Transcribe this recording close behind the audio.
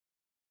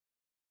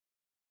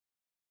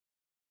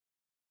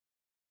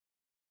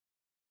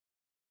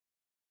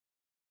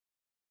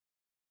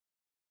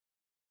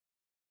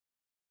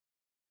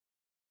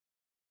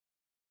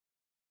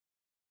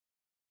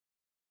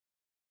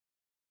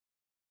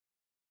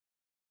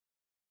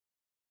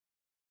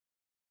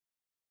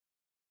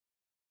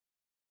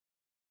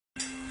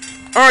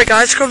Alright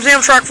guys, here comes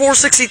Amtrak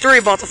 463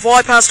 about to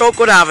fly past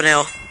Oakwood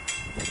Avenue.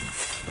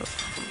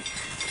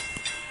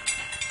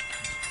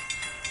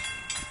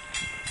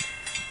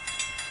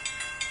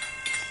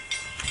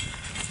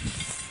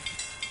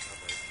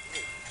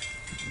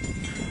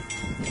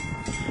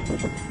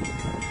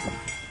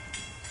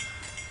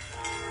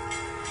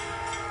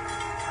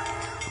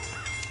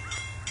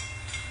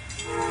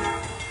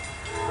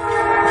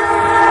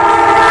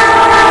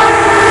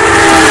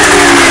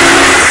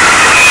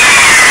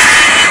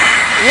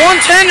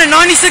 And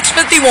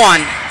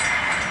 9651.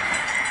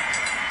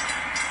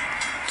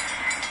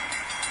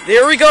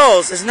 There he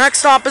goes. His next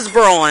stop is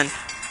Berlin.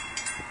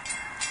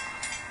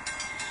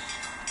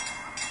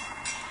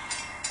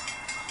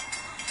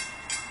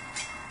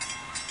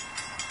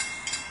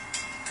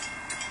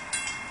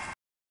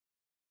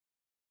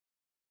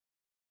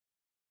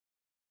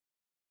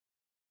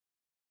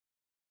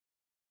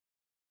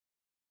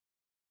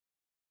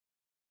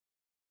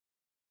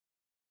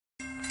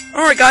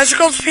 Alright guys, here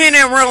comes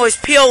P&M Railway's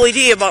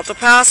PLED about to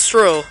pass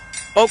through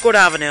Oakwood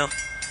Avenue.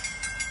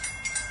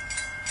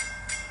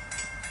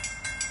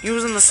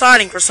 Using the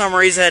siding for some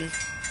reason.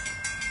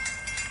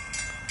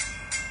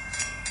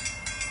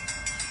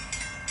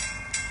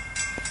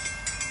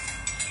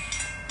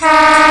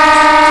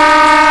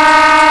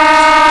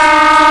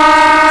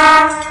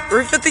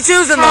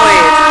 .352's in the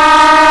lead.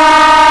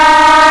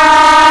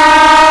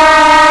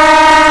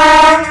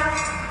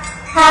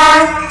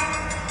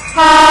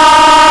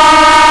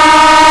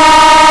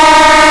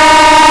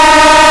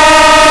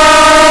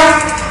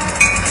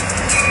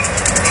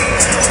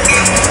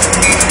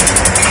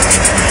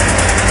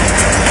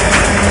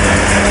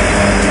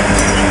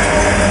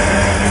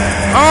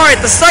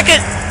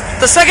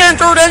 The second and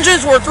third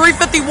engines were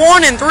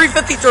 351 and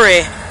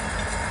 353.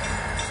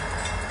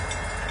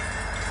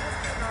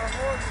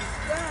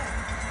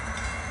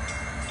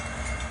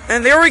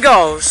 And there he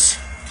goes.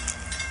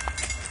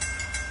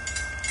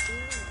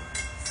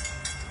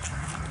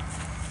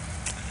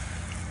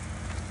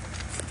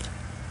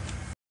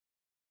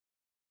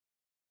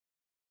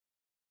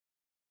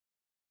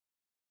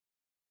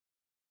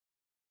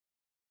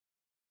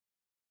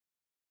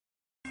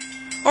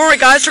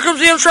 Alright guys, here comes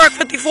the Amtrak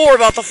 54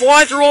 about to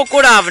fly through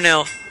Oakwood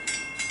Avenue.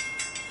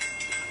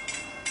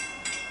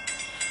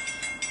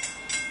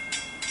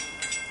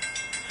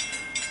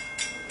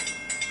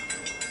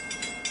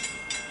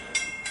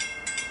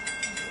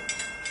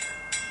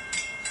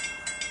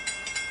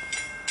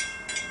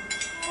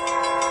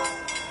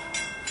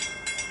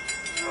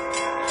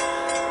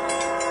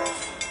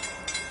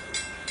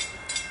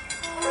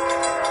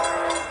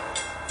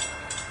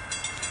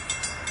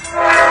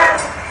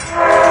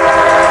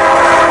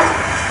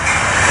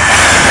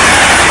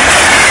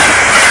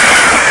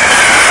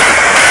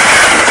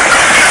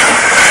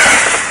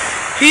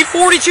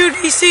 P42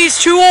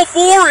 DC's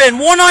 204 and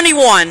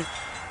 191,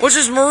 which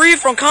is Marie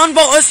from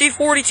Conval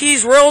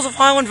SE40T's Rails of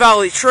Highland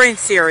Valley train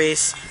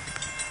series.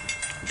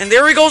 And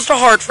there he goes to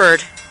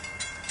Hartford.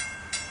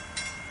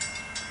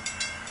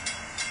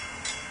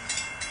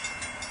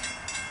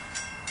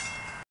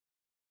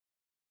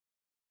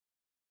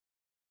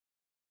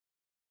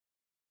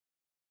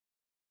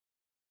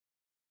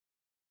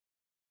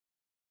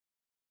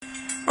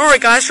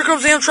 Alright guys, here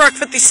comes Amtrak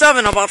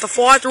 57 about to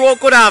fly through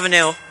Oakwood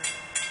Avenue.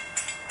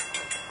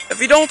 If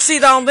you don't see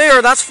down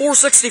there, that's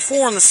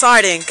 464 in the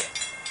siding.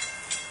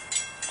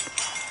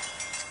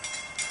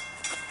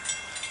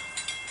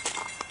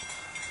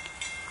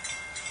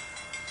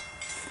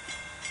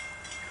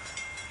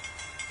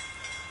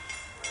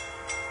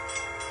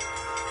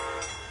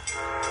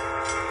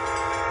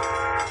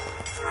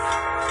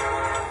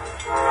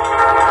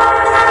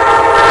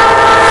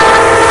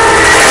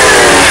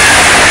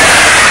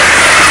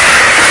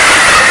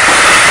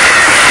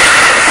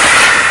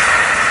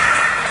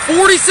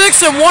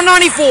 And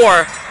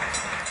 194,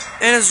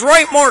 and his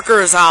right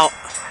marker is out,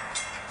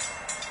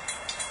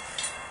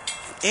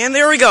 and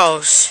there he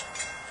goes.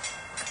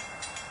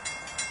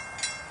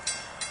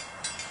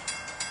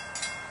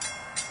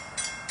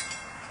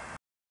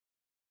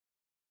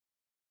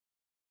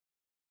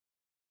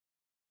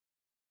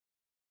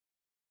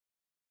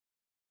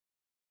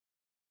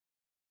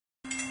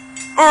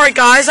 Alright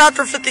guys,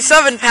 after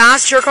 57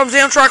 passed, here comes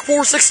Amtrak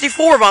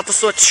 464 about to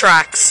switch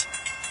tracks.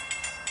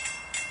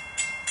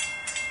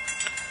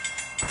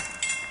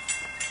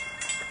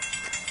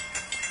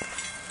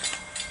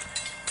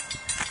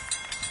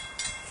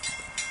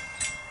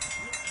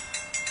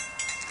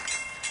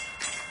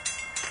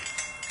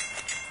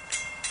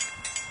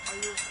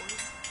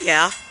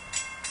 Yeah.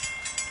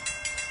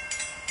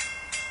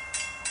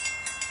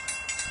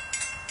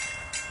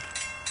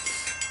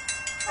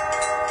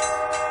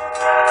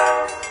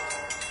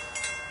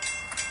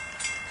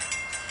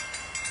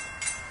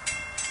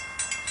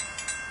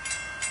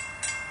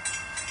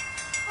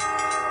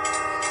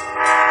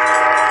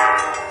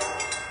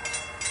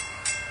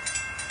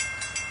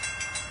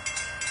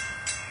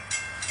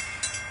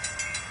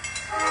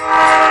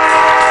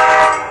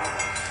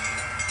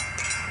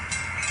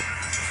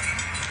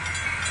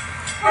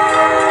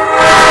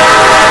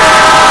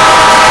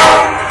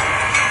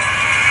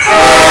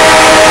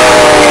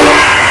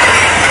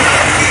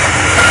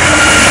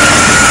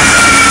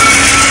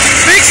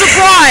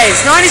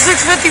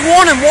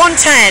 151 and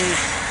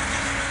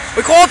 110.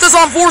 We called this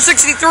on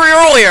 463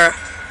 earlier.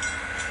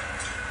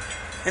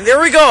 And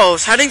there he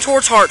goes, heading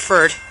towards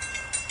Hartford.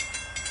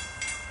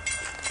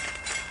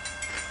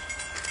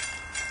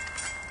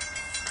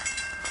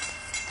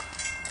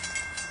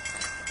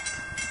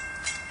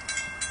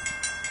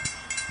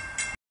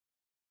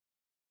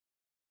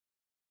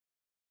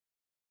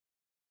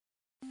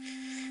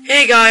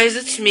 Hey guys,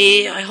 it's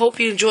me. I hope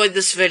you enjoyed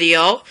this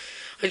video.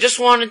 I just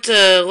wanted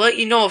to let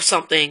you know of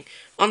something.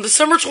 On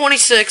December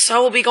 26th, I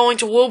will be going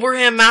to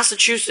Wilbraham,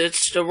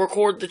 Massachusetts to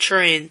record the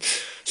train.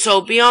 So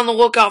be on the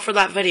lookout for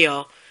that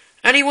video.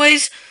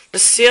 Anyways,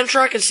 this is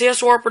Amtrak and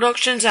CSOR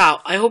Productions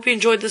out. I hope you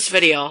enjoyed this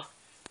video.